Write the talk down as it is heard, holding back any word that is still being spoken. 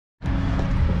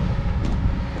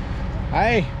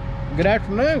Hey, good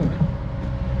afternoon.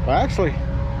 Well, actually,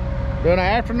 doing an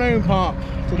afternoon pump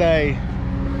today.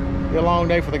 Be a long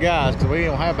day for the guys because we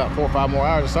don't have about 4 or 5 more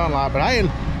hours of sunlight. But hey,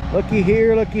 looky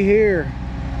here, looky here.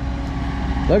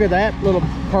 Look at that little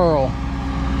pearl.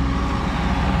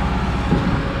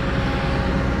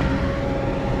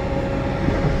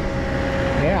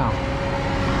 Yeah.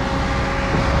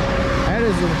 That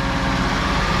is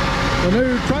the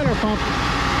new trailer pump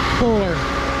puller.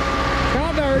 Kind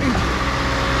of dirty,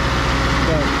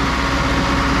 but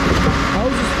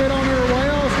hoses fit on there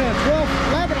well. It's got a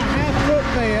 11 and a half foot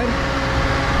bed.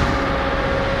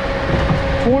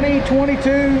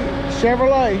 2022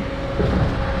 Chevrolet.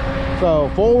 So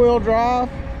 4-wheel drive.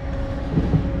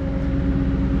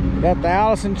 Got the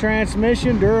Allison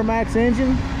transmission, Duramax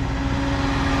engine.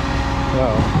 So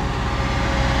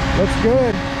looks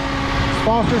good.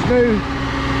 Sponsor's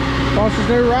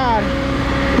new ride.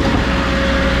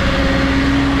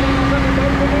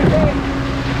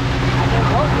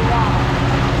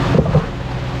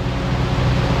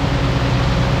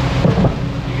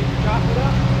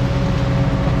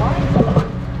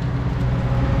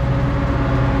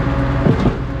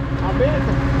 I've been at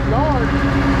the yard.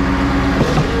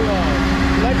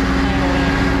 Electric panel in.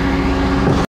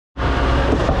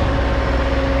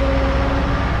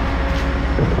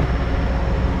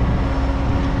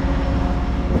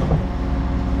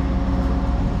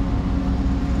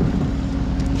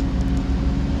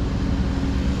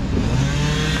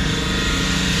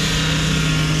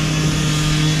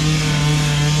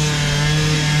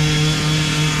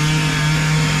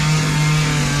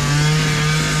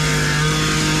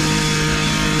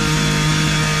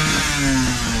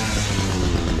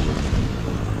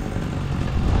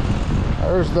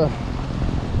 There's the,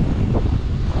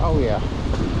 oh yeah.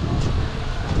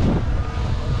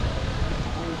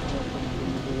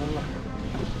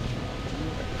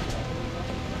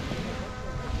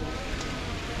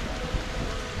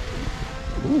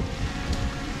 Ooh.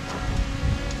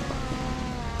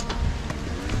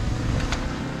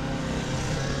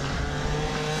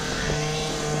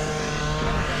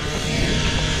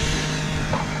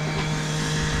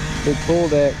 Big full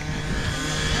deck.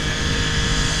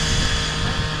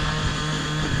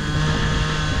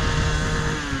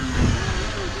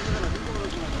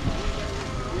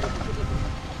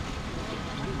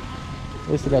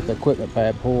 We still got the equipment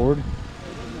pad poured.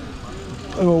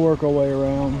 And we'll work our way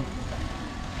around.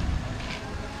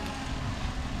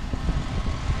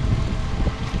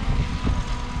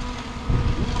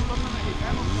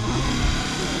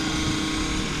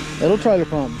 Little trailer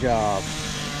pump job.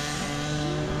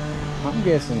 I'm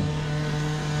guessing.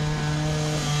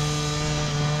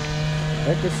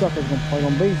 Heck, this sucker's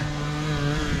gonna be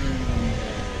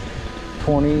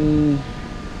 20.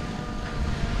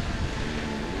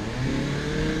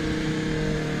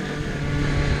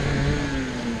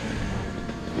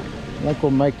 I think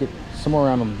we'll make it somewhere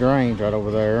around them drains right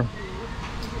over there.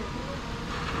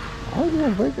 I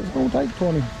don't think it's going to take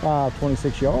 25,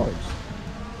 26 yards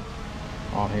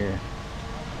on here.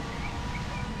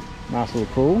 Nice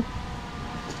little pool.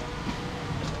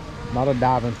 Not a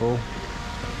diving pool.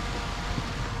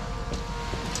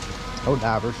 No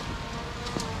divers.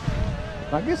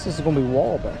 I guess this is going to be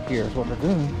wall back here is what they're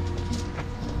doing.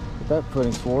 Put that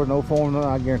footings forward. No form, no,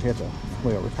 I guarantee it's a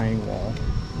retaining wall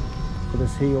for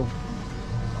this hill.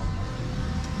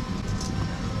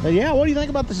 But yeah, what do you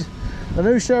think about this, the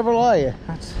new Chevrolet?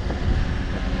 It's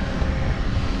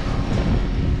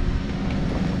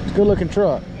a good looking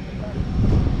truck.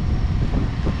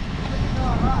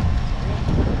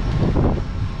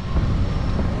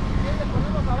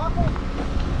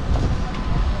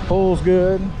 Pulls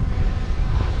good.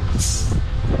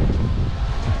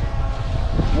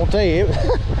 I'm gonna tell you,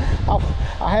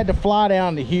 I had to fly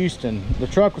down to Houston. The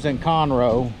truck was in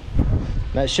Conroe.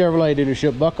 That Chevrolet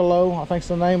dealership, Buccalo, I think's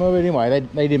the name of it. Anyway,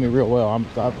 they did me real well.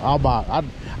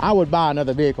 I would buy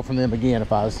another vehicle from them again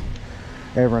if I was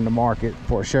ever in the market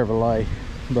for a Chevrolet.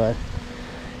 But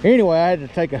anyway, I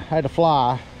had to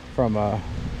fly from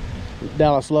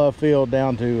Dallas Love Field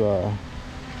down to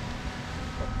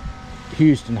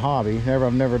Houston Hobby.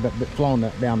 I've never flown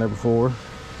down there before,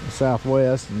 the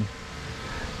Southwest, and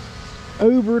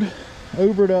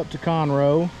Ubered up to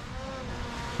Conroe.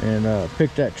 And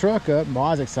picked that truck up. I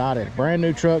was excited. Brand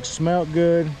new truck, smelled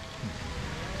good.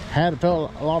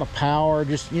 Felt a lot of power.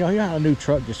 Just, you know how a new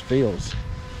truck just feels.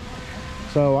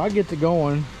 So I get to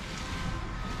going,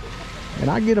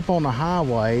 and I get up on the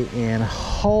highway, and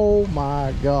oh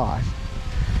my gosh,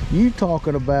 you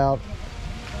talking about,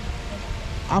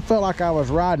 I felt like I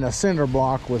was riding a cinder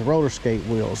block with roller skate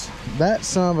wheels. That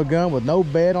son of a gun with no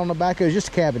bed on the back. It was just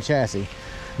a cabin chassis.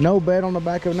 no bed on the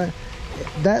back of it.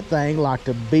 That thing like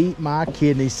to beat my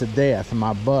kidneys to death in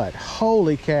my butt.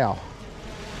 Holy cow.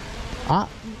 I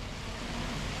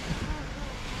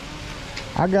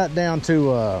got down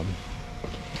to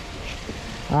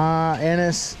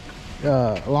Ennis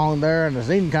along there, and I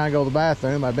was even kind of go to the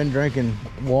bathroom. I've been drinking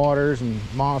waters and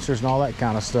monsters and all that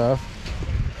kind of stuff,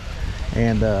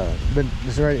 and been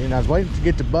just ready. And I was waiting to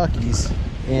get to Buc-ee's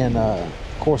in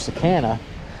Corsicana,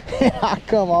 and I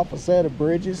come off a set of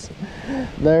bridges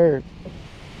there.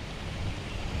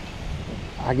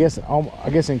 I guess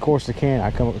in Corsicana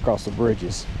I come across the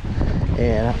bridges,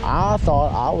 and I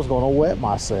thought I was going to wet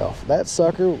myself. That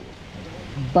sucker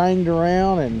banged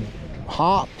around and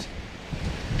hopped,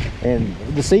 and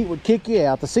the seat would kick you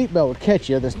out. The seatbelt would catch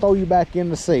you, then throw you back in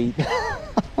the seat.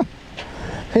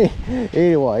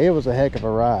 Anyway, it was a heck of a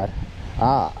ride.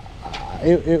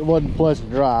 It wasn't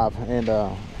pleasant to drive, and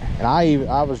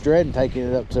I was dreading taking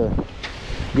it up to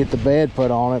get the bed put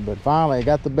on it, but finally I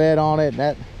got the bed on it,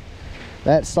 and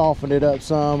that softened it up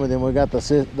some, and then we got the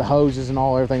hoses and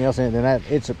everything else in it, and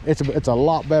it's a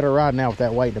lot better ride now with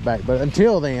that weight in the back. But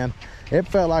until then, it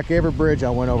felt like every bridge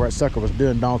I went over, that sucker was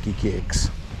doing donkey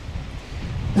kicks.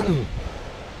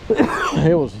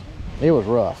 it was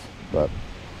rough, but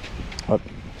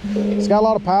it's got a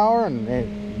lot of power, and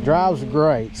it drives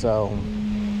great, so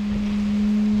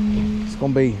it's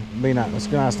gonna be nice.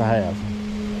 It's nice to have.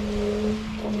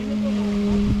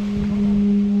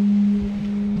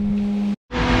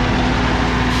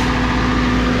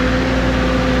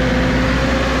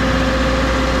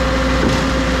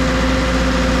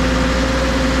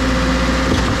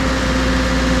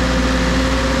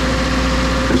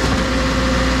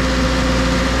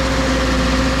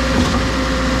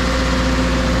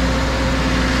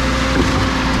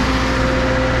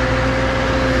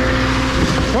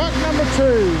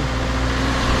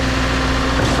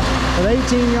 With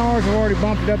 18 yards, we've already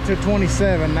bumped it up to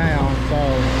 27 now, so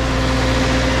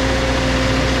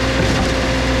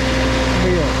it'll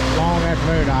be a long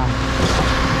afternoon, I'm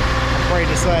afraid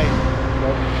to say,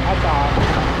 but that's all right.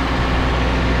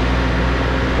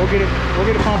 We'll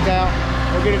get it pumped out,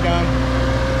 we'll get it done.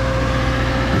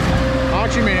 I'll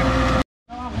let you a minute.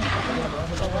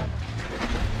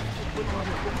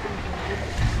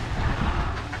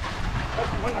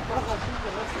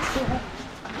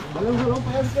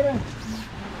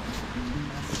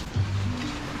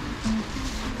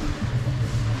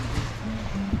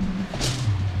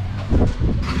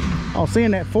 Oh,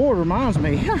 seeing that Ford reminds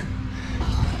me.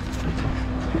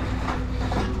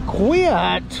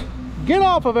 Quit! Get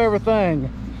off of everything.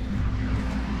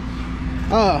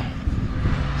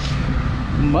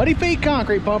 Muddyfeet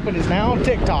Concrete Pumping is now on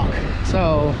TikTok.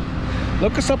 So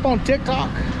look us up on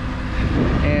TikTok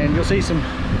and you'll see some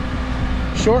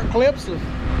short clips of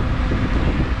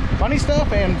funny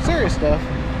stuff and serious stuff,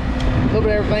 a little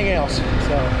bit of everything else.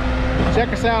 So check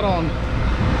us out on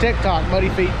TikTok,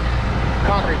 Muddyfeet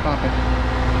Concrete Pumping.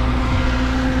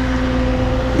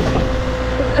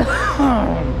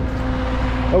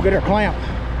 Go get our clamp.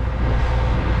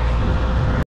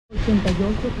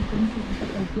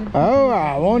 All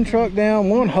right, one truck down,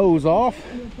 one hose off,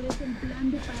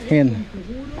 and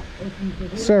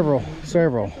several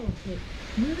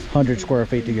 100 square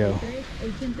feet to go.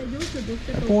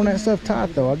 They're pouring that stuff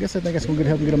tight though. I guess I think it's gonna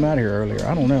help them get them out of here earlier.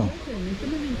 I don't know.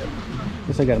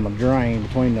 Guess they got them a drain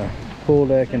between the pool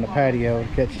deck and the patio to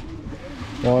catch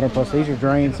water. Plus these are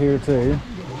drains here too.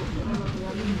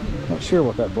 Not sure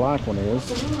what that black one is.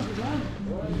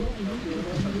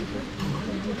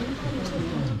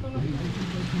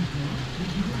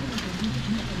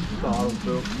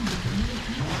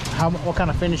 What kind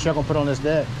of finish y'all gonna put on this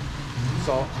deck?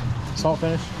 Salt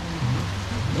finish?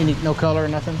 No color or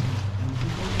nothing?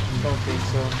 Don't think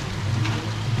so.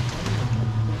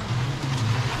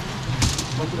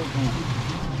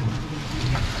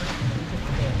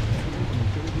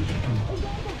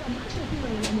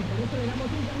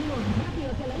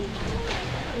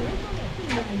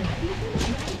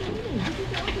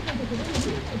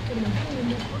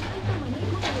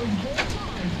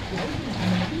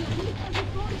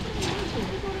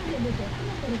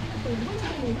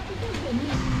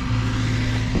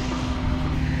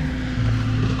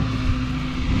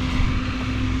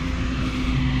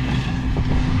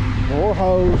 More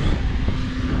hose,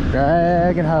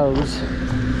 dragging hose.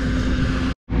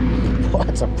 Boy,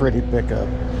 that's a pretty pickup.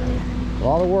 A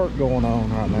lot of work going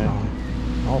on right now. I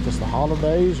don't know if it's the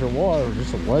holidays or what, or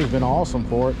just the weather's been awesome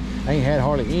for it. Ain't had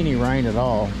hardly any rain at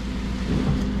all.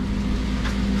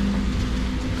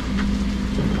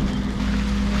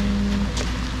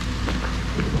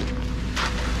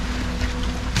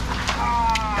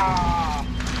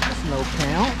 No will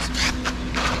count.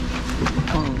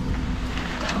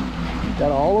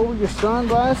 Got all over your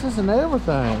sunglasses and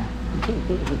everything.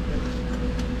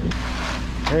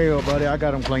 There you go, buddy. I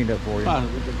got them cleaned up for you.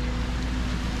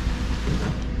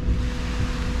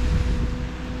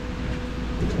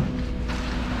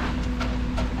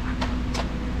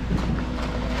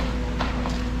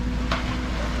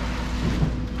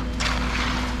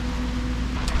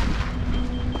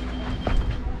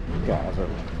 Guys are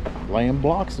laying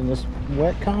blocks in this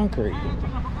wet concrete.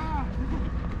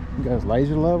 You guys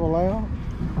laser level out.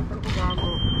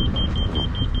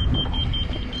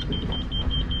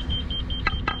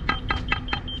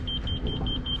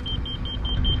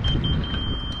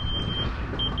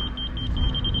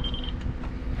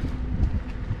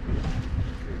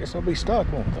 Guess I'll be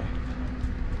stuck, won't they?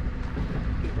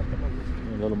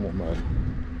 A little more mud.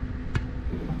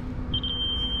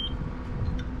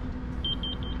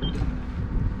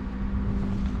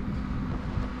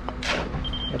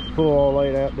 Got the pool all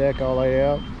laid out, deck all laid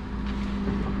out.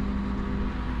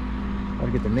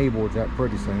 Gotta get the knee boards out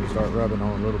pretty soon. Start rubbing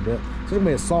on a little bit. So it's gonna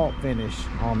be a salt finish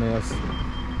on this.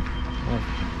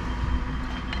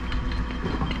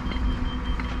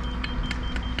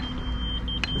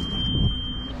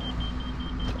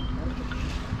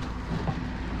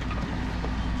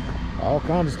 All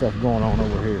kinds of stuff going on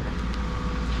over here.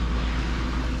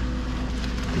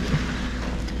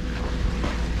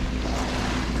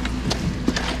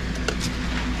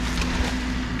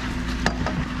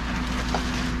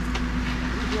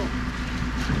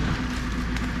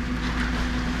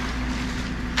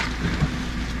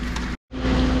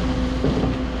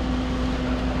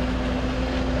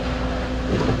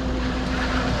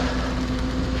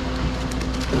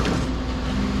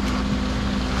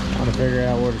 Figure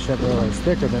out where to shut the other. It's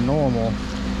thicker than normal.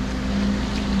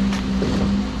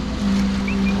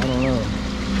 I don't know.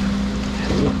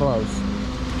 Too close.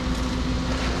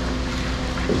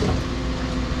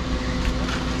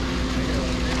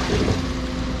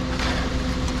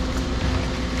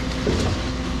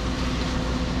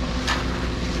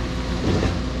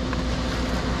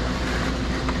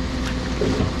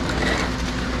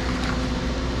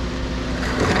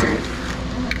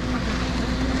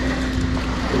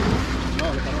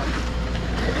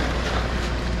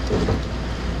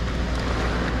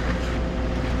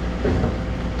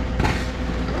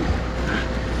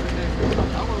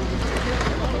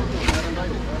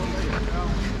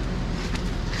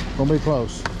 Gonna be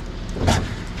close.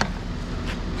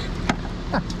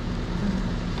 A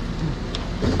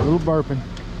little burping.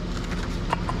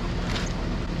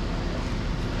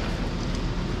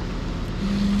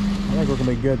 I think we're gonna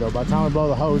be good though. By the time we blow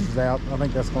the hoses out, I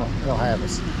think they'll have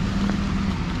us.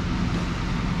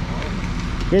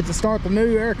 Get to start the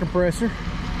new air compressor.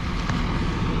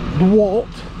 DeWalt.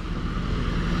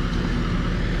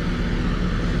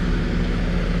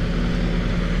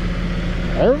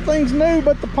 Everything's new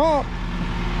but the pump.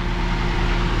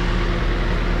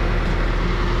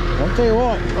 I'll tell you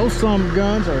what, those some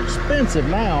guns are expensive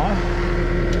now.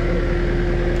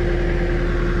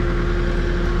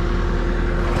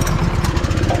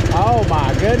 Oh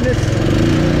my goodness.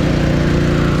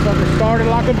 Something started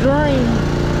like a dream.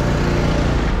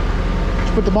 Did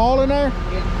you put the ball in there?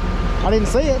 Yeah. I didn't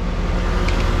see it.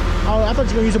 Oh, I thought you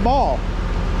were gonna use a ball. I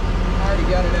already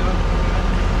got it out.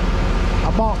 I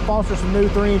bought Foster some new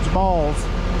 3-inch balls.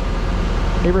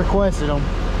 He requested them.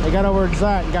 They got over to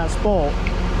Zach and got spoiled.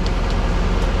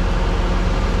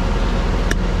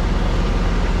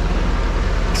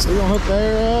 We're gonna hook the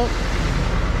air up.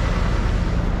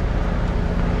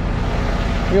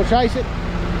 You gonna chase it?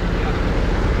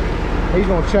 Yeah. He's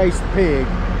gonna chase the pig.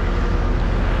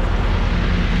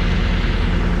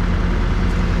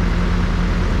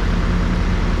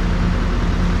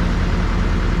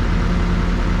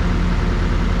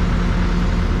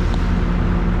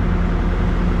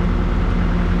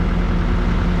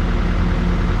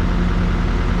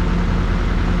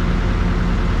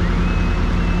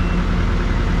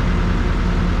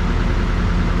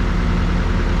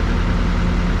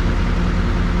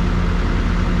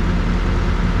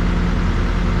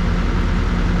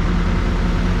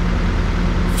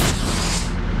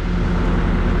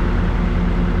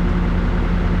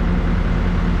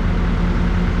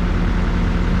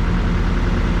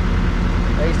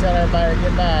 Tell everybody to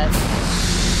get back.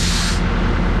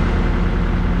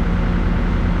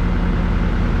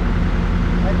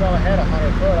 They go ahead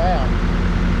 100 foot out.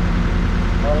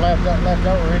 Or left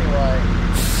over anyway.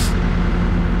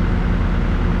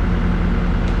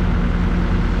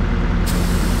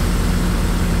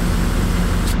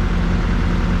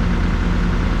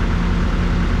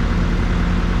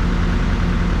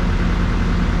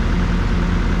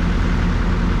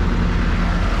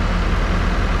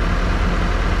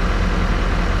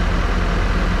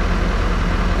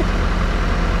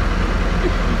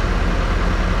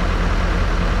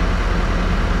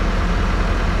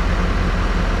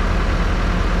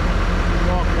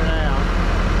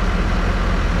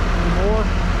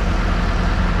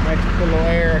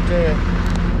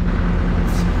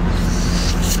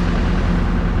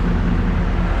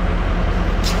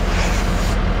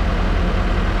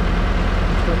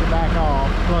 back off,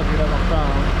 plug it up my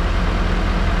phone.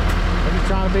 I'm just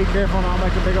trying to be careful and not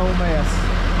make a big old mess.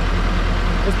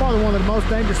 It's probably one of the most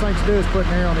dangerous things to do is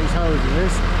putting air on these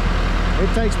hoses. It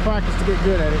takes practice to get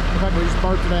good at it. In fact, we just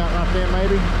burped it out right there,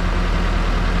 maybe.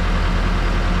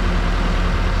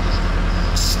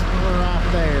 Right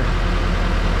there.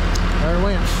 There it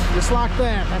went. Just like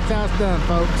that. That's how it's done,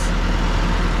 folks.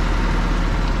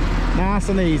 Nice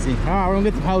and easy. All right, we're gonna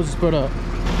get the hoses put up.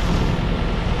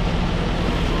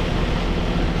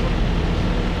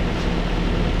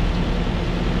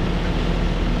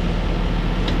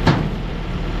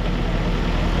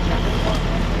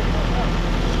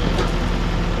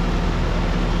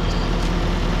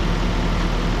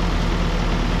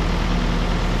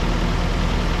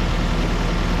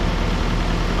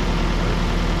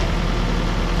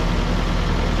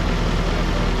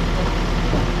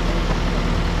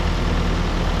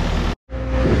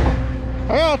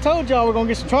 Well, I told y'all we're gonna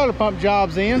get some trailer pump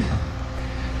jobs in.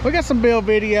 We got some build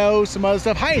videos, some other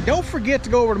stuff. Hey, don't forget to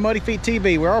go over to MuddyfeetTV.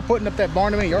 We are putting up that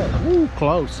Barndominum. Ooh,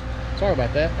 close. Sorry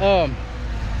about that.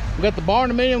 We got the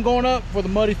Barndominum going up for the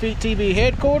MuddyfeetTV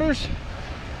headquarters.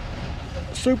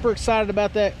 Super excited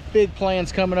about that. Big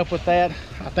plans coming up with that.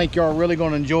 I think y'all are really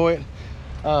gonna enjoy it.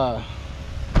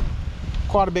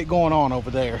 Quite a bit going on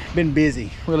over there. Been busy,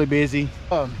 really busy.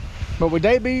 But we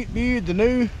debuted the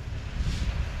new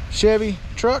Chevy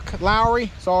truck,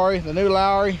 Lorrie, sorry, the new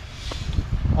Lorrie.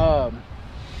 But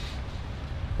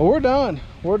we're done.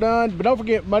 We're done. But don't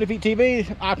forget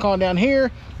MuddyfeetTV icon down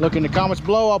here. Look in the comments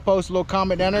below. I'll post a little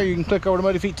comment down there. You can click over to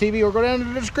MuddyfeetTV or go down to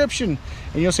the description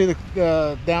and you'll see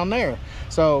the down there.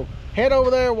 So head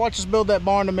over there, watch us build that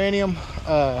Barndominum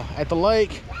at the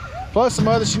lake. Plus some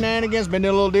other shenanigans. Been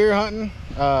doing a little deer hunting.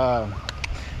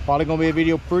 Probably gonna be a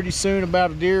video pretty soon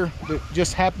about a deer that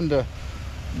just happened to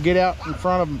get out in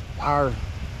front of our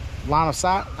line of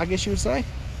sight, I guess you would say.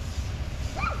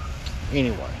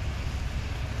 Anyway,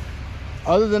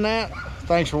 other than that,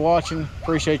 thanks for watching.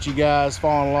 Appreciate you guys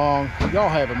following along. Y'all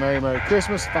have a Merry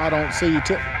Christmas. If I don't see you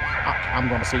till I'm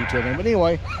gonna see you till then, but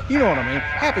anyway, you know what I mean.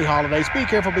 Happy holidays. Be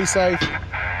careful, be safe,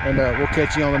 and we'll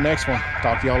catch you on the next one.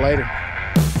 Talk to y'all later.